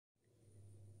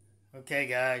Okay,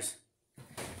 guys.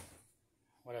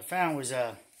 What I found was,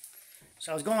 so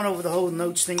I was going over the whole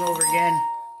notes thing over again.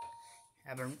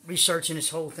 I've been researching this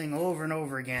whole thing over and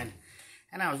over again.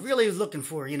 And I was really looking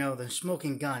for, the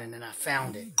smoking gun, and then I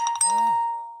found it.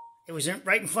 It was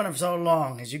right in front of us all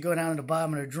along. As you go down to the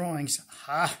bottom of the drawings,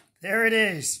 there it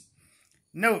is.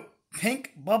 Note,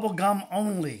 pink bubble gum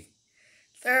only.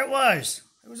 There it was.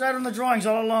 It was out on the drawings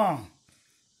all along.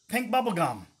 Pink bubble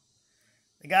gum.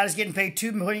 The guy is getting paid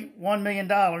 $1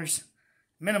 million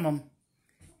minimum.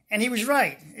 And he was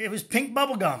right. It was pink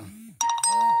bubble gum.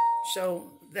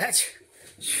 So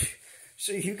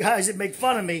you guys that make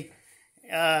fun of me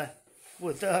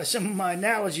with some of my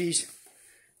analogies,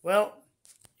 well,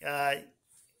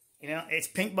 it's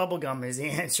pink bubble gum is the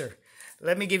answer.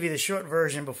 Let me give you the short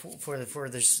version for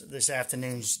this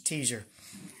afternoon's teaser.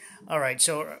 All right,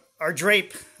 so our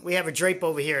drape, we have a drape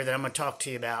over here that I'm going to talk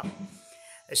to you about.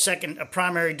 A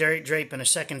primary drape and a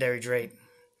secondary drape.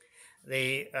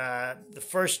 The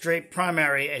first drape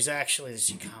primary is actually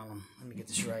the column. Let me get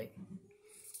this right.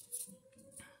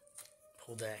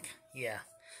 Pull deck. Yeah.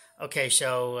 Okay,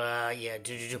 so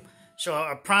So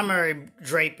our primary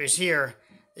drape is here.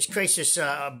 This creates this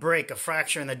break, a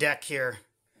fracture in the deck here.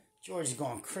 George is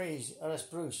going crazy. Oh, that's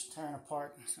Bruce tearing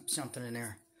apart something in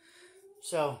there.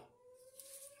 So,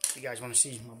 if you guys want to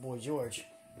see my boy George.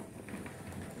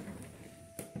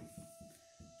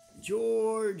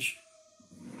 George!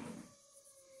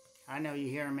 I know you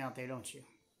hear him out there, don't you?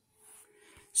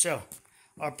 So,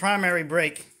 our primary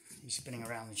break, he's spinning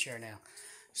around the chair now.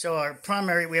 So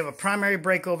we have a primary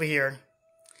break over here.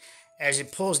 As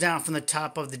it pulls down from the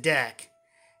top of the deck,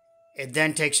 it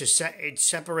then it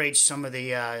separates some of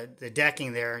the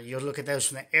decking there. You'll look at those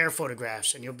from the air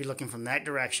photographs, and you'll be looking from that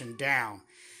direction down.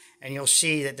 And you'll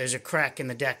see that there's a crack in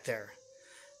the deck there.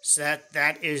 So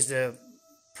that is the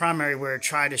primary where it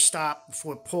tried to stop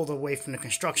before it pulled away from the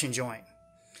construction joint.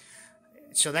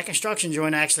 So that construction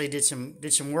joint actually did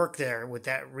some work there with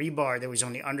that rebar that was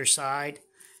on the underside.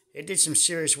 It did some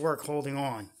serious work holding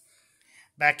on.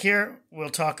 Back here, we'll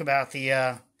talk about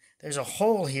there's a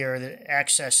hole here that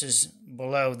accesses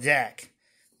below deck.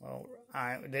 Well,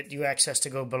 that you access to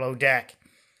go below deck.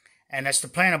 And that's the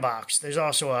planter box. There's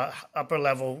also a upper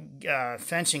level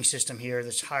fencing system here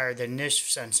that's higher than this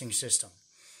fencing system.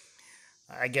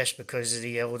 I guess because of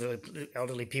the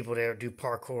elderly people there do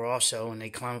parkour also, and they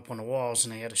climb up on the walls,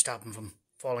 and they had to stop them from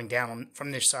falling down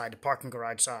from this side, the parking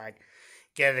garage side.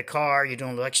 Get out of the car, you're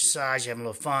doing a little exercise, you're having a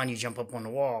little fun, you jump up on the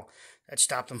wall. That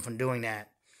stopped them from doing that.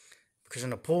 Because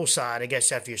on the pool side, I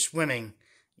guess after you're swimming,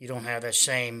 you don't have that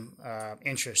same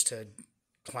interest to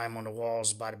climb on the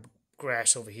walls by the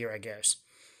grass over here, I guess.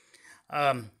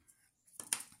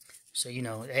 So,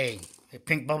 hey,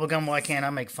 pink bubblegum, why can't I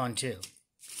make fun too?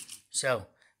 So,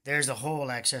 there's the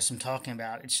hole access I'm talking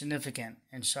about. It's significant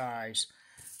in size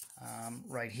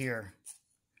right here.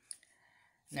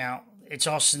 Now, it's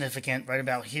all significant right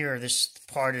about here. This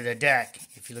part of the deck,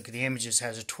 if you look at the images,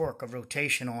 has a torque of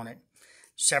rotation on it,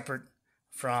 separate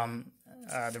from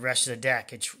the rest of the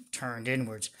deck. It's turned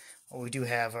inwards. Well, we do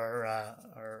have our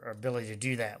ability to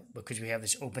do that because we have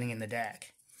this opening in the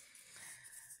deck.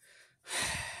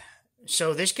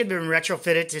 So this could have been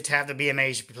retrofitted to have the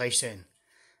BMAs placed in.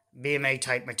 BMA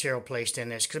type material placed in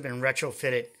this could have been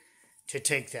retrofitted to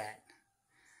take that.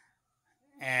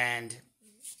 And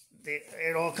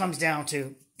it all comes down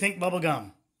to pink bubble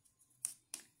gum.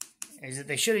 Is that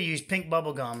they should have used pink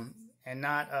bubble gum and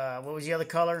not, what was the other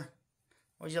color?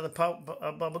 What was the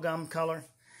other bubble gum color?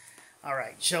 All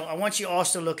right, so I want you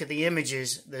also to look at the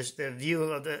images, the view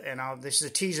of this is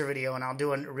a teaser video, and I'll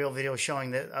do a real video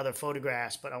showing the other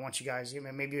photographs, but I want you guys,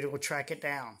 maybe you'll track it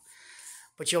down.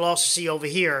 But you'll also see over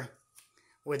here,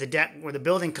 where the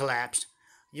building collapsed,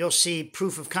 you'll see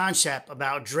proof of concept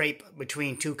about drape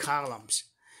between two columns.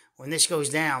 When this goes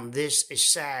down, this is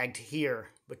sagged here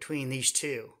between these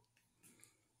two.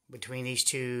 Between these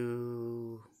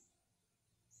two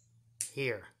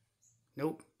here.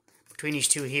 Nope. Between these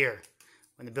two here.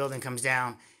 When the building comes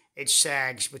down, it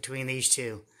sags between these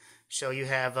two. So you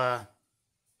have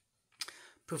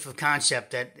proof of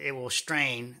concept that it will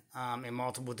strain in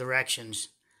multiple directions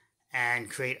and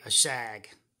create a sag.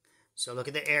 So look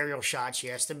at the aerial shots.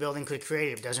 Yes, the building could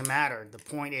create it. It doesn't matter. The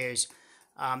point is,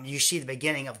 you see the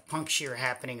beginning of puncture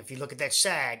happening. If you look at that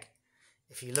sag,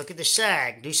 if you look at the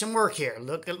sag, do some work here.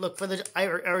 Look for the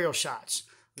aerial shots.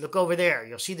 Look over there.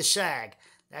 You'll see the sag.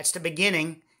 That's the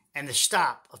beginning and the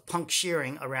stop of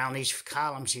puncturing around these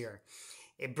columns here.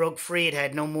 It broke free. It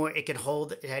had no more. It could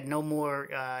hold. It had no more.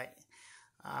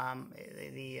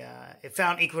 It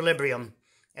found equilibrium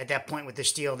at that point with the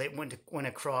steel that went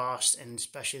across, and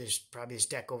especially this probably this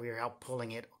deck over here, how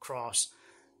pulling it across,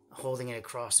 holding it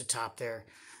across the top there.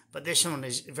 But this one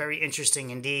is very interesting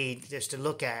indeed, just to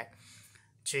look at,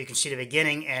 so you can see the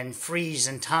beginning and freeze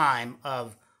in time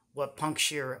of what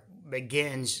puncture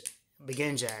begins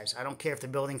as. I don't care if the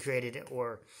building created it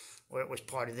or it was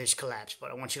part of this collapse,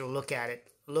 but I want you to look at it.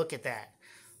 Look at that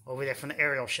over there from the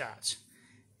aerial shots.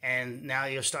 And now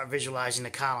you'll start visualizing the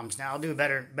columns. Now I'll do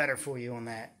better for you on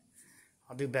that.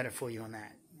 I'll do better for you on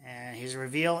that. And here's a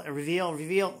reveal.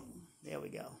 There we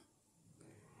go.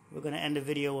 We're going to end the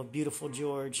video with beautiful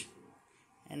George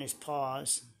and his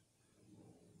paws.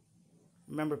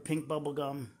 Remember pink bubble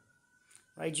gum.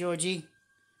 Right, Georgie?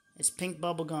 It's pink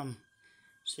bubble gum.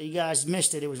 So you guys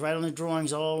missed it. It was right on the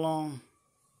drawings all along.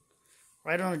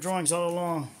 Right on the drawings all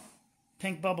along.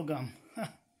 Pink bubble gum.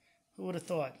 Who would have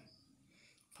thought?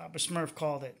 Papa Smurf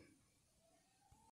called it.